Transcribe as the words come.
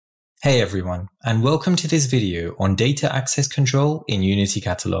Hey everyone, and welcome to this video on data access control in Unity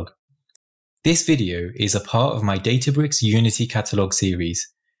Catalog. This video is a part of my Databricks Unity Catalog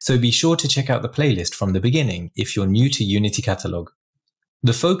series, so be sure to check out the playlist from the beginning if you're new to Unity Catalog.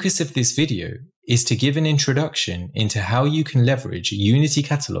 The focus of this video is to give an introduction into how you can leverage Unity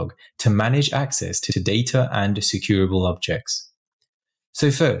Catalog to manage access to data and securable objects.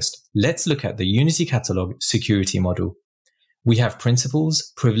 So first, let's look at the Unity Catalog security model. We have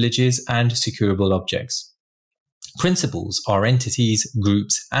principals, privileges, and securable objects. Principals are entities,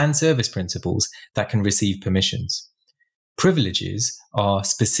 groups, and service principals that can receive permissions. Privileges are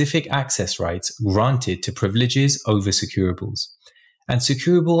specific access rights granted to privileges over securables. And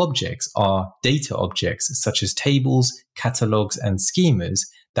securable objects are data objects such as tables, catalogs, and schemas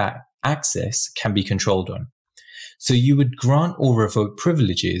that access can be controlled on. So you would grant or revoke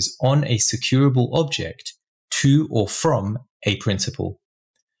privileges on a securable object to or from a principal.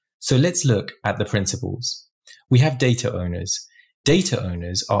 So let's look at the principals. We have data owners. Data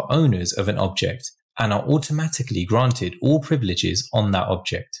owners are owners of an object and are automatically granted all privileges on that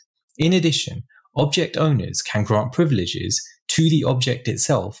object. In addition, object owners can grant privileges to the object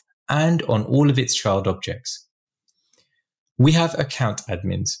itself and on all of its child objects. We have account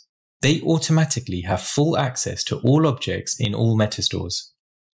admins. They automatically have full access to all objects in all metastores.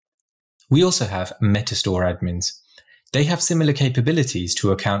 We also have metastore admins. They have similar capabilities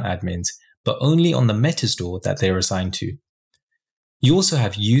to account admins, but only on the metastore that they're assigned to. You also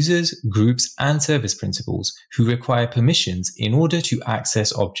have users, groups, and service principals who require permissions in order to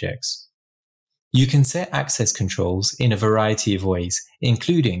access objects. You can set access controls in a variety of ways,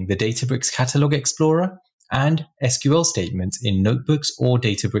 including the Databricks Catalog Explorer and SQL statements in notebooks or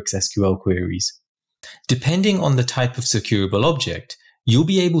Databricks SQL queries. Depending on the type of securable object, you'll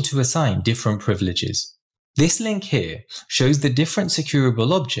be able to assign different privileges. This link here shows the different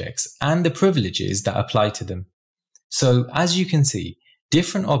securable objects and the privileges that apply to them. So as you can see,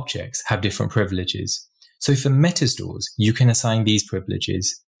 different objects have different privileges. So for metastores, you can assign these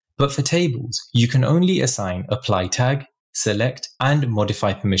privileges. But for tables, you can only assign apply tag, select, and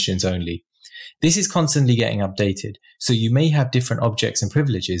modify permissions only. This is constantly getting updated, so you may have different objects and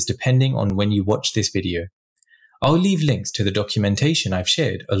privileges depending on when you watch this video. I'll leave links to the documentation I've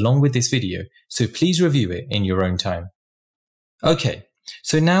shared along with this video, so please review it in your own time. Okay,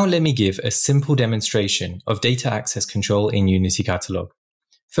 so now let me give a simple demonstration of data access control in Unity Catalog.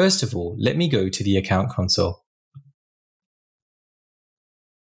 First of all, let me go to the account console.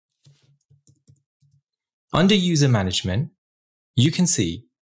 Under user management, you can see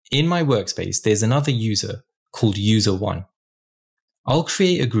in my workspace there's another user called user1. I'll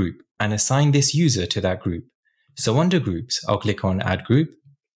create a group and assign this user to that group. So under groups, I'll click on add group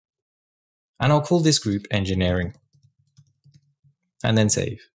and I'll call this group engineering and then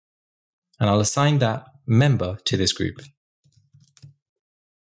save. And I'll assign that member to this group.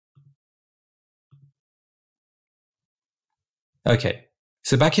 Okay,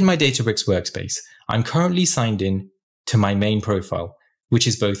 so back in my Databricks workspace, I'm currently signed in to my main profile, which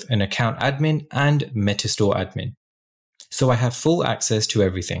is both an account admin and metastore admin. So I have full access to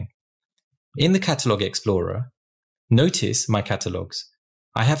everything. In the Catalog Explorer, notice my catalogs.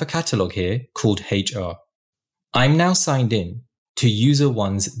 I have a catalog here called HR. I'm now signed in to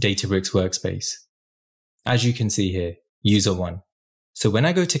user1's Databricks workspace. As you can see here, user1. So when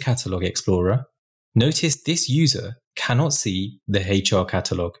I go to Catalog Explorer, notice this user cannot see the HR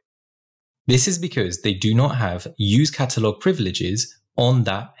catalog. This is because they do not have use catalog privileges on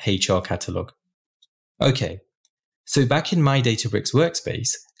that HR catalog. Okay, so back in my Databricks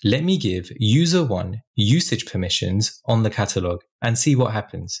workspace, let me give user1 usage permissions on the catalog and see what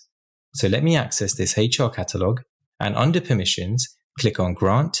happens. So let me access this HR catalog and under permissions, click on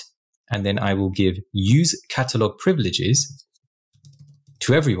grant, and then I will give use catalog privileges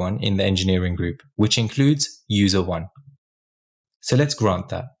to everyone in the engineering group, which includes user1. So let's grant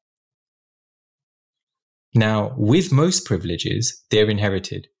that. Now, with most privileges, they're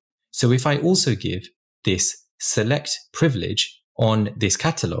inherited. So if I also give this select privilege on this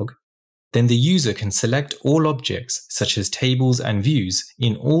catalog, then the user can select all objects such as tables and views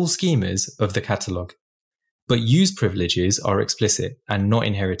in all schemas of the catalog. But use privileges are explicit and not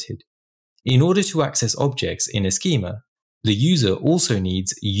inherited. In order to access objects in a schema, the user also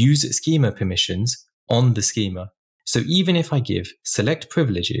needs use schema permissions on the schema. So even if I give select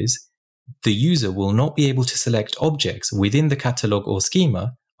privileges, the user will not be able to select objects within the catalog or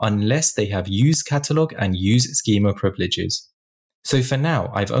schema unless they have use catalog and use schema privileges. So for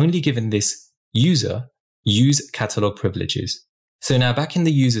now, I've only given this user use catalog privileges. So now back in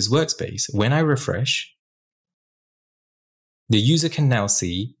the user's workspace, when I refresh, the user can now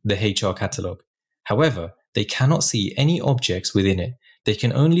see the HR catalog. However, they cannot see any objects within it. They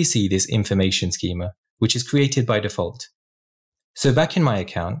can only see this information schema, which is created by default. So back in my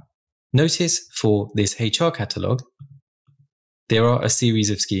account, notice for this HR catalog, there are a series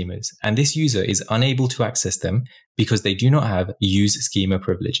of schemas, and this user is unable to access them because they do not have use schema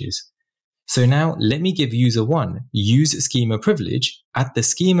privileges. So now let me give user 1 use schema privilege at the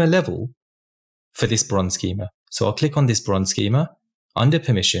schema level for this bronze schema. So I'll click on this bronze schema. Under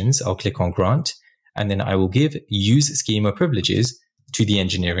permissions, I'll click on grant, and then I will give use schema privileges to the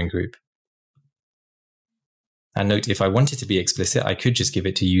engineering group. And note, if I wanted to be explicit, I could just give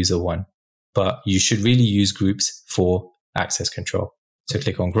it to user 1, but you should really use groups for access control. So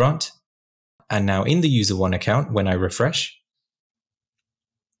click on grant. And now in the user 1 account, when I refresh,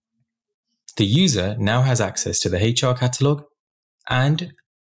 the user now has access to the HR catalog and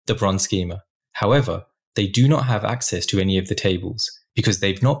the bronze schema. However, they do not have access to any of the tables because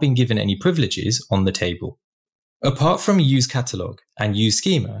they've not been given any privileges on the table. Apart from use catalog and use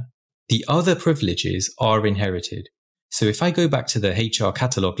schema, the other privileges are inherited. So if I go back to the HR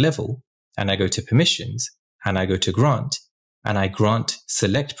catalog level and I go to permissions and I go to grant and I grant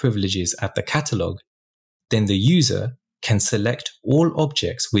select privileges at the catalog, then the user can select all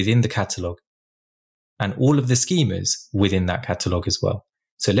objects within the catalog and all of the schemas within that catalog as well.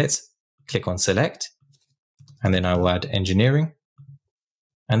 So let's click on select, and then I will add engineering,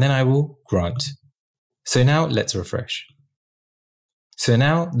 and then I will grant. So now let's refresh. So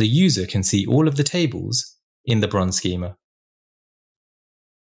now the user can see all of the tables in the bronze schema.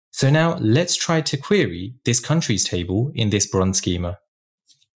 So now let's try to query this countries table in this bronze schema.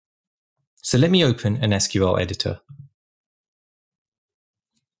 So let me open an SQL editor.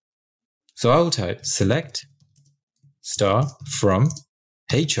 So I will type select star from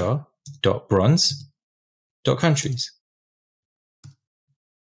hr.bronze.countries.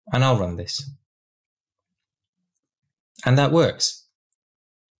 And I'll run this. And that works.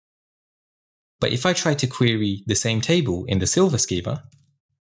 But if I try to query the same table in the silver schema,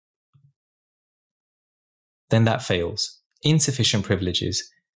 then that fails. Insufficient privileges.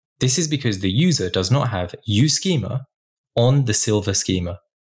 This is because the user does not have use schema on the silver schema.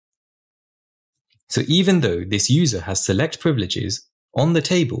 So even though this user has select privileges on the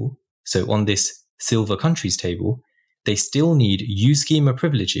table, so on this silver countries table, they still need use schema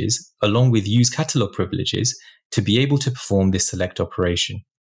privileges along with use catalog privileges to be able to perform this select operation.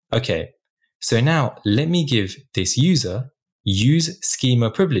 Okay, so now let me give this user use schema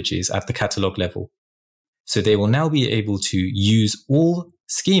privileges at the catalog level. So they will now be able to use all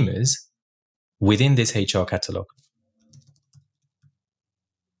schemas within this HR catalog.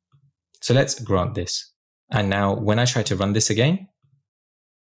 So let's grant this. And now when I try to run this again,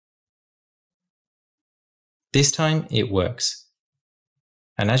 this time it works.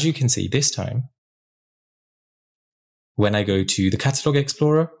 And as you can see this time, when I go to the Catalog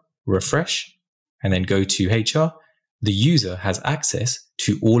Explorer, refresh, and then go to HR, the user has access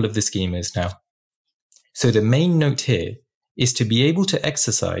to all of the schemas now. So the main note here is to be able to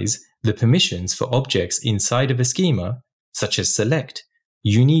exercise the permissions for objects inside of a schema, such as select,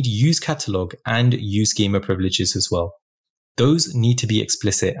 you need use catalog and use schema privileges as well. Those need to be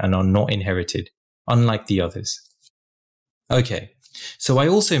explicit and are not inherited, unlike the others. Okay, so I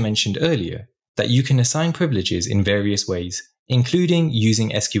also mentioned earlier that you can assign privileges in various ways, including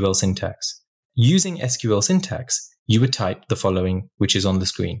using SQL syntax. Using SQL syntax, you would type the following, which is on the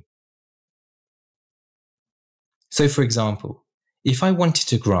screen. So for example, if I wanted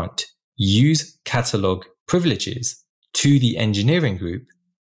to grant use catalog privileges to the engineering group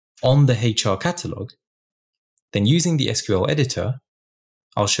on the HR catalog, then using the SQL editor,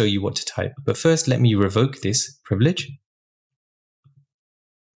 I'll show you what to type. But first, let me revoke this privilege,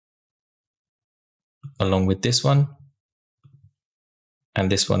 along with this one, and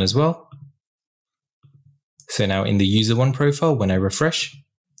this one as well. So now in the user 1 profile, when I refresh,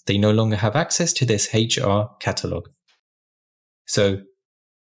 they no longer have access to this HR catalog. So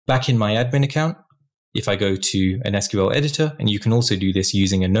back in my admin account, if I go to an SQL editor, and you can also do this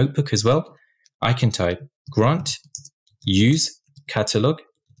using a notebook as well, I can type grant use catalog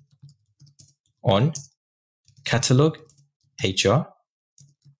on catalog HR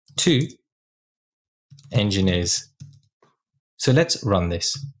to engineers. So let's run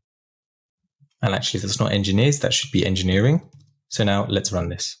this. And actually, that's not engineers, that should be engineering. So now let's run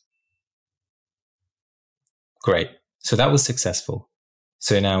this. Great. So that was successful.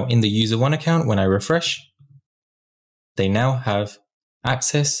 So now in the user 1 account, when I refresh, they now have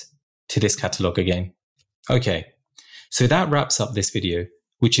access to this catalog again. Okay, so that wraps up this video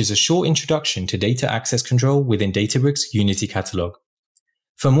which is a short introduction to data access control within Databricks Unity Catalog.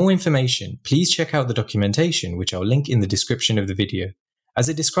 For more information, please check out the documentation, which I'll link in the description of the video, as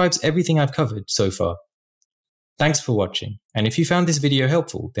it describes everything I've covered so far. Thanks for watching, and if you found this video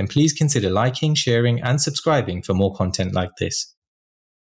helpful, then please consider liking, sharing, and subscribing for more content like this.